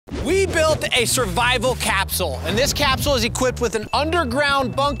built a survival capsule, and this capsule is equipped with an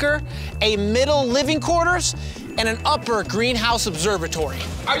underground bunker, a middle living quarters, and an upper greenhouse observatory.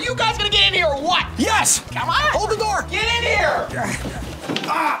 Are you guys gonna get in here or what? Yes! Come on! Hold the door! Get in here!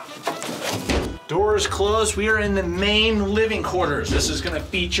 Ah. Doors closed. We are in the main living quarters. This is gonna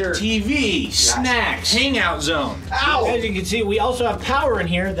feature TV, snacks, hangout zone. Ow! As you can see, we also have power in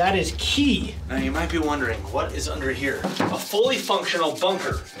here. That is key. Now you might be wondering, what is under here? A fully functional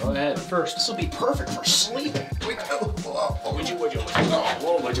bunker. Go ahead. First, this will be perfect for sleeping.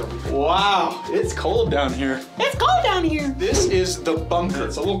 Wow, it's cold down here. It's cold down here. This is the bunker.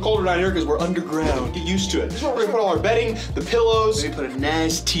 It's a little colder down here because we're underground. Get used to it. This is where we're gonna put all our bedding, the pillows. Maybe put a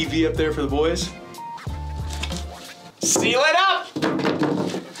nice TV up there for the boys. Seal it up!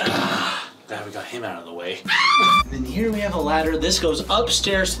 Glad we got him out of the way. And then here we have a ladder. This goes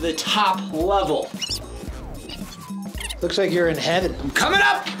upstairs to the top level. Looks like you're in heaven. Coming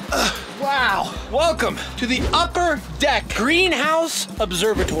up! Wow. Welcome to the upper deck greenhouse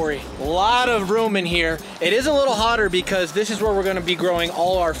observatory. A lot of room in here. It is a little hotter because this is where we're gonna be growing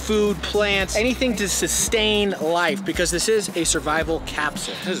all our food, plants, anything to sustain life, because this is a survival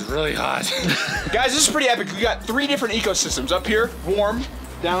capsule. This is really hot. Guys, this is pretty epic. We got 3 different ecosystems. Up here, warm,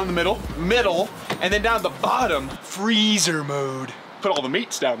 down in the middle, and then down at the bottom, freezer mode. Put all the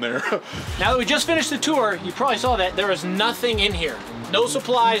meats down there. Now that we just finished the tour, you probably saw that there is nothing in here. No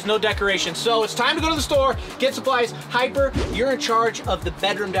supplies, no decorations. So it's time to go to the store, get supplies. Hyper, you're in charge of the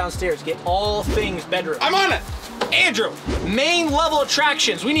bedroom downstairs. Get all things bedroom. I'm on it! Andrew, main level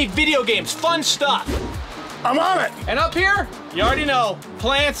attractions. We need video games, fun stuff. I'm on it! And up here, you already know,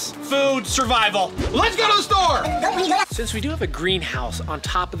 plants, food, survival. Let's go to the store! Since we do have a greenhouse on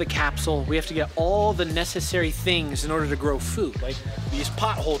top of the capsule, we have to get all the necessary things in order to grow food, like these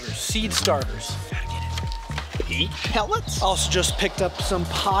pot holders, seed starters. Gotta get it. Heat pellets. Also just picked up some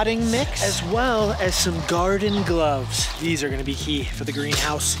potting mix, as well as some garden gloves. These are gonna be key for the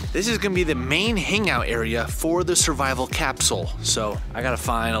greenhouse. This is gonna be the main hangout area for the survival capsule. So I gotta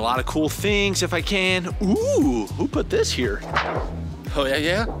find a lot of cool things if I can. Ooh, who put this here? Oh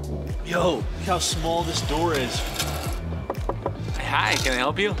yeah? Yo, look how small this door is. Hi, can I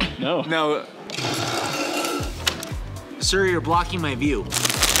help you? No. No. Sir, you're blocking my view.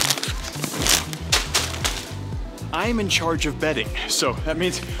 I'm in charge of bedding, so that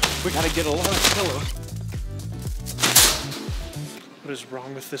means we gotta get a lot of pillows. What is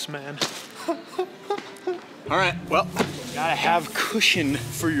wrong with this man? All right, well, gotta have cushion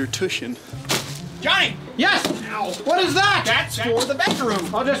for your tushin. Johnny! Yes! Ow. What is that? That's for the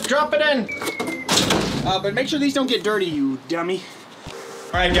bedroom. I'll just drop it in. But make sure these don't get dirty, you dummy.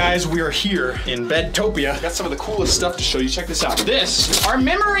 All right, guys, we are here in Bedtopia. Got some of the coolest stuff to show you. Check this out. This, our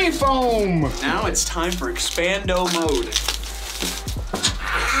memory foam. Now it's time for expando mode.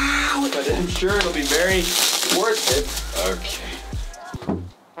 But I'm sure it'll be very worth it. Okay.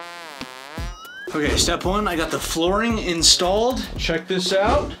 Okay, step 1, I got the flooring installed. Check this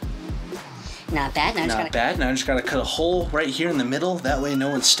out. Not bad. Not bad. Now I just gotta cut a hole right here in the middle. That way no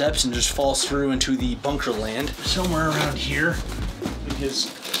one steps and just falls through into the bunker land. Somewhere around here. Because,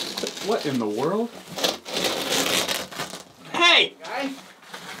 what in the world? Hey!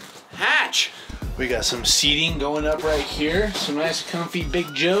 Hatch! We got some seating going up right here. Some nice comfy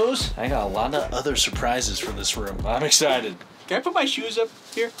Big Joes. I got a lot of other surprises for this room. I'm excited. Can I put my shoes up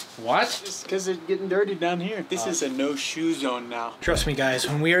here? What? Just because they're getting dirty down here. This is a no shoe zone now. Trust me guys,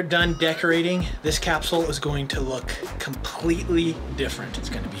 when we are done decorating, this capsule is going to look completely different. It's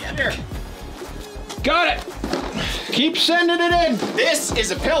gonna be epic. Here. Got it! Keep sending it in! This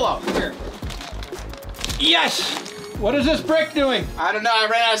is a pillow. Here. Yes! What is this brick doing? I don't know, I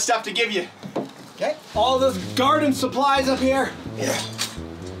ran out of stuff to give you. Okay. All those garden supplies up here. Yeah.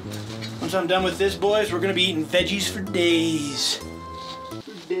 Once I'm done with this, boys, we're gonna be eating veggies for days.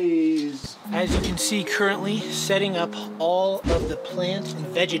 As you can see currently, setting up all of the plants and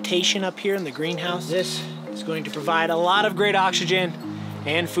vegetation up here in the greenhouse. This is going to provide a lot of great oxygen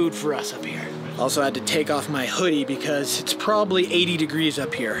and food for us up here. Also had to take off my hoodie because it's probably 80 degrees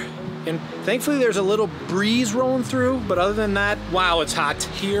up here. And thankfully there's a little breeze rolling through, but other than that, wow, it's hot.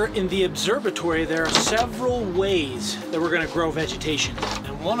 Here in the observatory, there are several ways that we're gonna grow vegetation.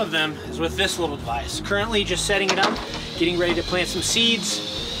 And one of them is with this little device. Currently just setting it up, getting ready to plant some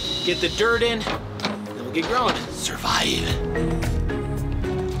seeds, get the dirt in, then we'll get growing. Survive.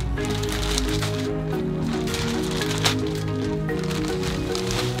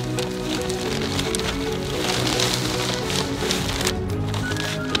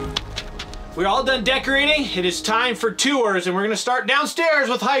 We're all done decorating. It is time for tours, and we're gonna start downstairs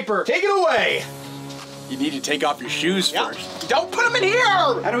with Hyper. Take it away. You need to take off your shoes first. Don't put them in here!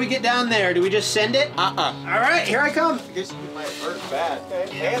 How do we get down there? Do we just send it? Uh-uh. All right, here I come. This might hurt bad.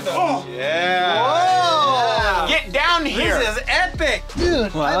 Oh. Yeah. Whoa! Get down here. This is epic.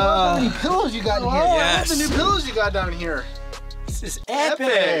 Dude, I love how many pillows you got in here. Yes. I love the new pillows you got down here. This is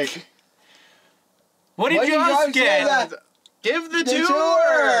epic. What did you guys guys get? Give the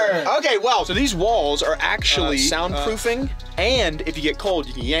tour. Okay, well, so these walls are actually soundproofing, and if you get cold,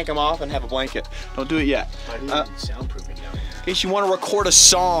 you can yank them off and have a blanket. Don't do it yet. Soundproofing down here. In case you want to record a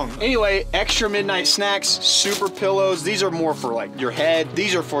song. Anyway, extra midnight snacks, super pillows. These are more for like your head.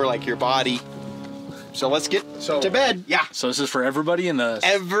 These are for like your body. So let's get to bed. Yeah. So this is for everybody in the...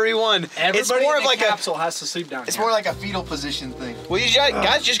 Everyone. It's more of like capsule has to sleep down It's here. more like a fetal position thing. Well, you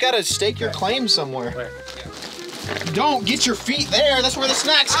guys just gotta stake your claim somewhere. Don't get your feet there. That's where the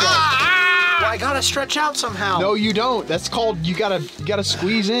snacks go. Well, I gotta stretch out somehow. No, you don't. That's called you gotta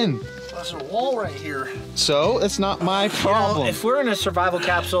squeeze in. There's a wall right here. So that's not my problem. If we're in a survival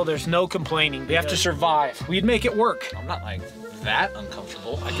capsule, there's no complaining. We have to survive. We'd make it work. I'm not like that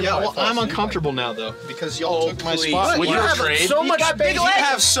uncomfortable. I can Yeah, probably well, fall I'm asleep. uncomfortable now though because y'all took my please. spot. Would you have trade? so much got space. You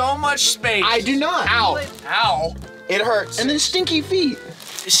have so much space. I do not. Ow. Ow. It hurts. And then stinky feet.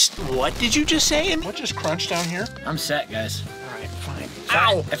 What did you just say? What just crunched down here? I'm set, guys. All right, fine.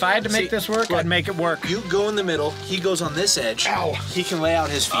 Ow. If I had to make this work, I'd make it work. You go in the middle. He goes on this edge. Ow. He can lay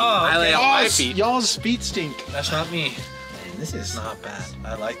out his feet. Oh, I lay out my Y'all's- feet. Y'all's feet stink. That's not me. This is Not bad.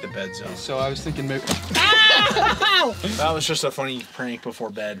 I like the bed zone. So I was thinking maybe. That was just a funny prank before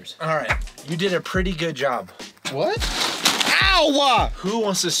bed. All right. You did a pretty good job. What? Ow! Who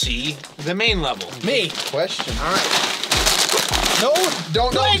wants to see the main level? me. Question. All right. No,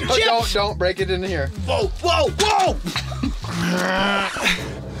 don't chips. don't break it in here. Whoa, whoa, whoa!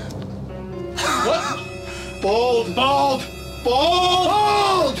 Bold, bold,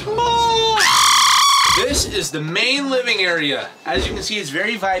 bold, bold. This is the main living area. As you can see, it's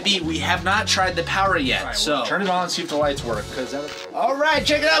very vibey. We have not tried the power yet, so turn it on and see if the lights work. All right,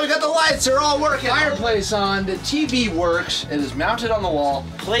 check it out. We got the lights. They're all working. Fireplace on. The TV works. It is mounted on the wall.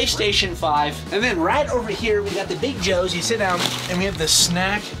 PlayStation 5. And then right over here, we got the Big Joes. You sit down. And we have the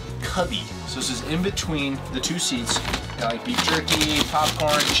snack cubby. So this is in between the two seats. Got like beef jerky,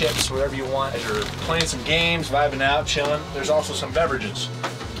 popcorn, chips, whatever you want. As you're playing some games, vibing out, chilling. There's also some beverages.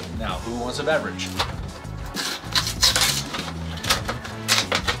 Now, who wants a beverage?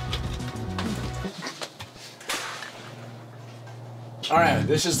 All right,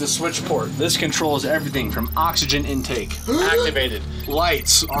 this is the switch port. This controls everything from oxygen intake, activated.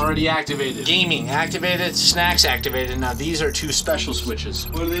 Lights, already activated. Gaming, activated. Snacks, activated. Now these are two special switches.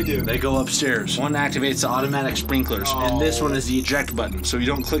 What do? They go upstairs. One activates the automatic sprinklers, and this one is the eject button, so you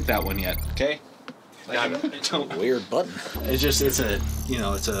don't click that one yet, okay? Don't. Weird button. It's just, it's a, you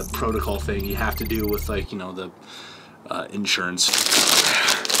know, it's a protocol thing you have to do with, like, you know, the insurance.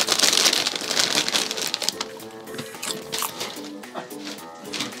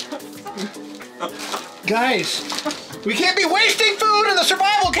 Guys, we can't be wasting food in the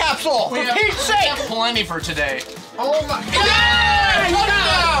survival capsule. For Pete's sake. Plenty for today. Oh my.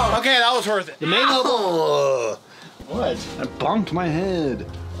 Okay, that was worth it. The main level. What? I bumped my head.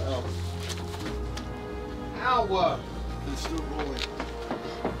 Ow. It's still rolling.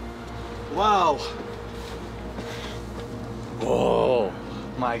 Wow. Whoa.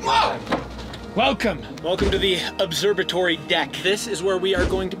 My God. Welcome to the observatory deck. This is where we are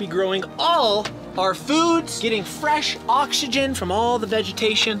going to be growing all our foods, getting fresh oxygen from all the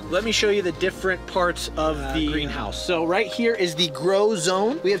vegetation. Let me show you the different parts of the greenhouse. So right here is the grow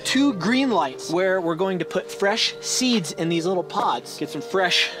zone. We have two green lights where we're going to put fresh seeds in these little pods, get some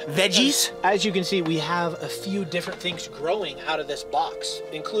fresh veggies. As you can see, we have a few different things growing out of this box,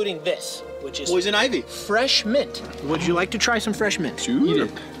 including this, which is Poison ivy. fresh mint. Would you like to try some fresh mint? Sure.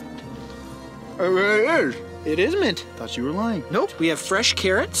 It is mint. Thought you were lying. Nope. We have fresh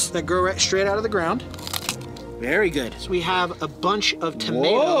carrots that grow right straight out of the ground. Very good. So we have a bunch of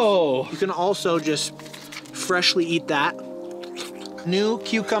tomatoes. Whoa. You can also just freshly eat that. New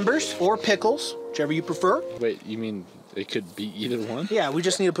cucumbers or pickles, whichever you prefer. Wait, you mean it could be either one? Yeah, we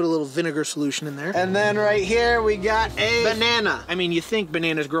just need to put a little vinegar solution in there. And then right here we got a banana. I mean, you think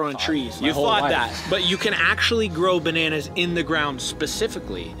bananas grow on trees. You whole thought life. that, but you can actually grow bananas in the ground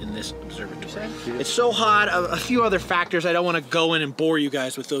specifically in this observatory. It's so hot. A few other factors. I don't want to go in and bore you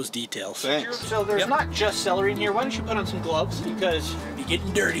guys with those details. Thanks. So there's not just celery in here. Why don't you put on some gloves? Because we're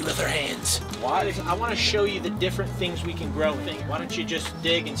getting dirty with our hands. Why? I want to show you the different things we can grow. Why don't you just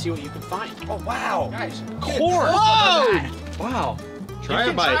dig and see what you can find? Oh, wow. Guys, corn. Whoa! Wow. Try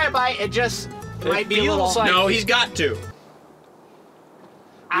You a can try bite. a bite. It just might be a little... feels like- No, he's got to.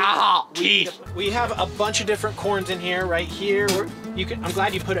 We have a bunch of different corns in here. Right here, I'm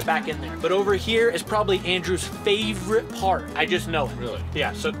glad you put it back in there. But over here is probably Andrew's favorite part. I just know it. Really?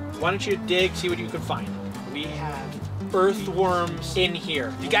 Yeah. So why don't you dig, see what you can find? We have earthworms in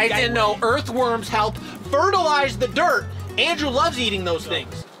here. You guys didn't know earthworms help fertilize the dirt. Andrew loves eating those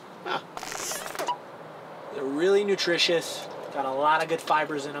things. Wow. They're really nutritious. Got a lot of good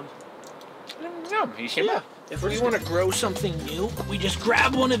fibers in them. Yeah. If we want to grow something new, we just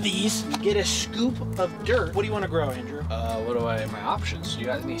grab one of these, get a scoop of dirt. What do you want to grow, Andrew? My options? You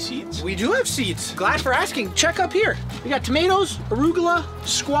got any seeds? We do have seeds. Glad for asking. Check up here. We got tomatoes, arugula,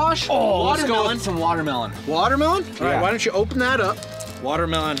 squash, watermelon. Let's go with some watermelon. Watermelon? All right, Yeah. why don't you open that up?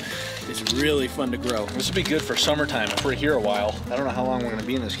 Watermelon is really fun to grow. This would be good for summertime if we're here a while. I don't know how long we're gonna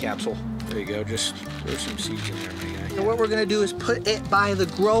be in this capsule. There you go. Just throw some seeds in there, my guy. So what we're gonna do is put it by the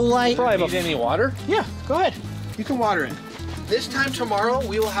grow light. Probably need any water? Yeah, go ahead. You can water it. This time tomorrow,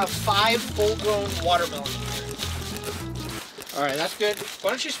 we will have 5 full-grown watermelons. All right, that's good. Why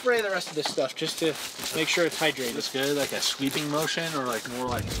don't you spray the rest of this stuff just to make sure it's hydrated? That's good, like a sweeping motion or like more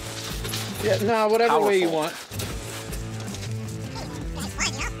like Yeah, no, whatever way you powerful. want.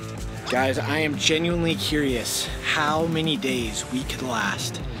 Guys, I am genuinely curious how many days we could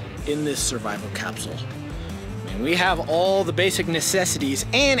last in this survival capsule. I mean, we have all the basic necessities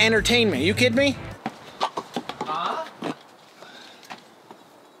and entertainment. You kidding me?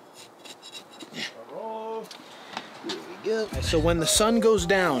 So when the sun goes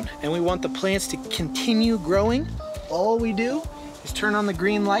down and we want the plants to continue growing, all we do is turn on the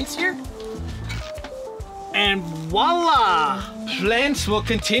green lights here. And voila! Plants will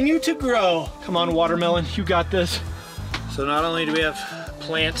continue to grow. Come on, watermelon, you got this. So not only do we have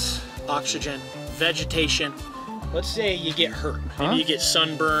plants, oxygen, vegetation, let's say you get hurt. Maybe you get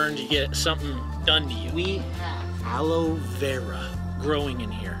sunburned, you get something done to you. We have aloe vera growing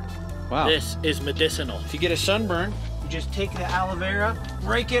in here. wow. This is medicinal. If you get a sunburn, you just take the aloe vera,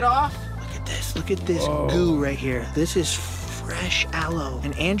 break it off. Look at this goo right here. This is fresh aloe.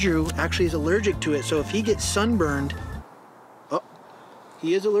 And Andrew actually is allergic to it, so if he gets sunburned,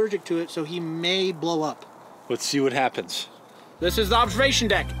 he is allergic to it, so he may blow up. Let's see what happens. This is the observation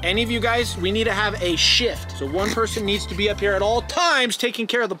deck. Any of you guys, we need to have a shift. So one person needs to be up here at all times taking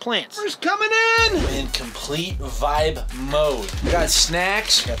care of the plants. Who's coming in? In complete vibe mode. We got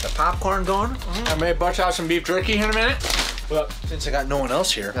snacks. Got the popcorn going. I may bust out some beef jerky in a minute. But since I got no one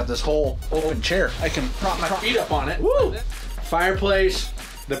else here, I got this whole open chair. I can prop my feet up on it. Woo! Fireplace,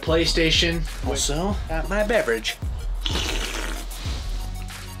 the PlayStation. Also, got my beverage.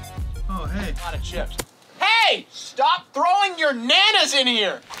 Oh, hey. A lot of chips. Hey! Stop throwing your nanas in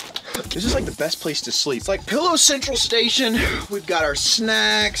here! This is like the best place to sleep. It's like Pillow Central Station. We've got our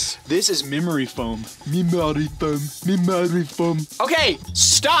snacks. This is memory foam. Memory foam. Memory foam. Okay,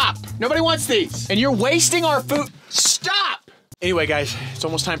 stop! Nobody wants these. And you're wasting our food. Stop! Anyway, guys, it's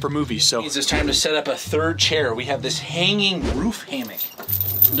almost time for movies, so. It's time to set up a third chair. We have this hanging roof hammock.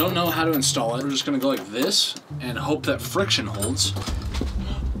 Don't know how to install it. We're just gonna go like this and hope that friction holds.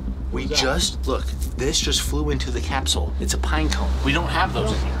 We just, look, this just flew into the capsule. It's a pine cone. We don't have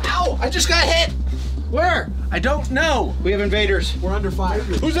those in here. Ow! I just got hit! Where? I don't know. We have invaders. We're under fire.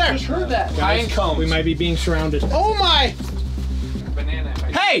 Who's there? Just heard that. Guys, Pine cones. we might be being surrounded. Oh my! Banana.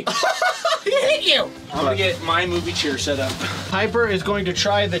 Hey! He hit you! I'm gonna get my movie chair set up. Piper is going to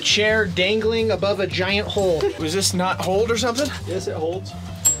try the chair dangling above a giant hole. Was this not hold or something? Yes, it holds.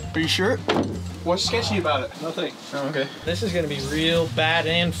 Are you sure? What's sketchy about it? Nothing. Oh, okay. This is gonna be real bad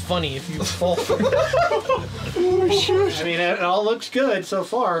and funny if you fall. Oh, shoot. I mean, it all looks good so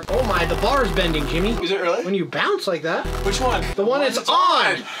far. Oh my, the bar's bending, Jimmy. Is it really? When you bounce like that. Which one? The one that's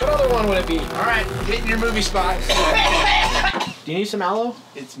on! What other one would it be? All right, get in your movie spot. Do you need some aloe?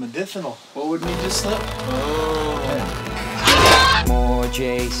 It's medicinal. What would mean to slip? More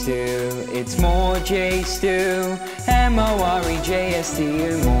JStu, it's more JStu,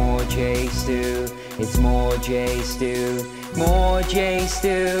 MOREJSTU, more JStu, it's more JStu, more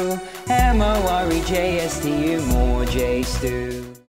JStu, MOREJSTU, more JStu.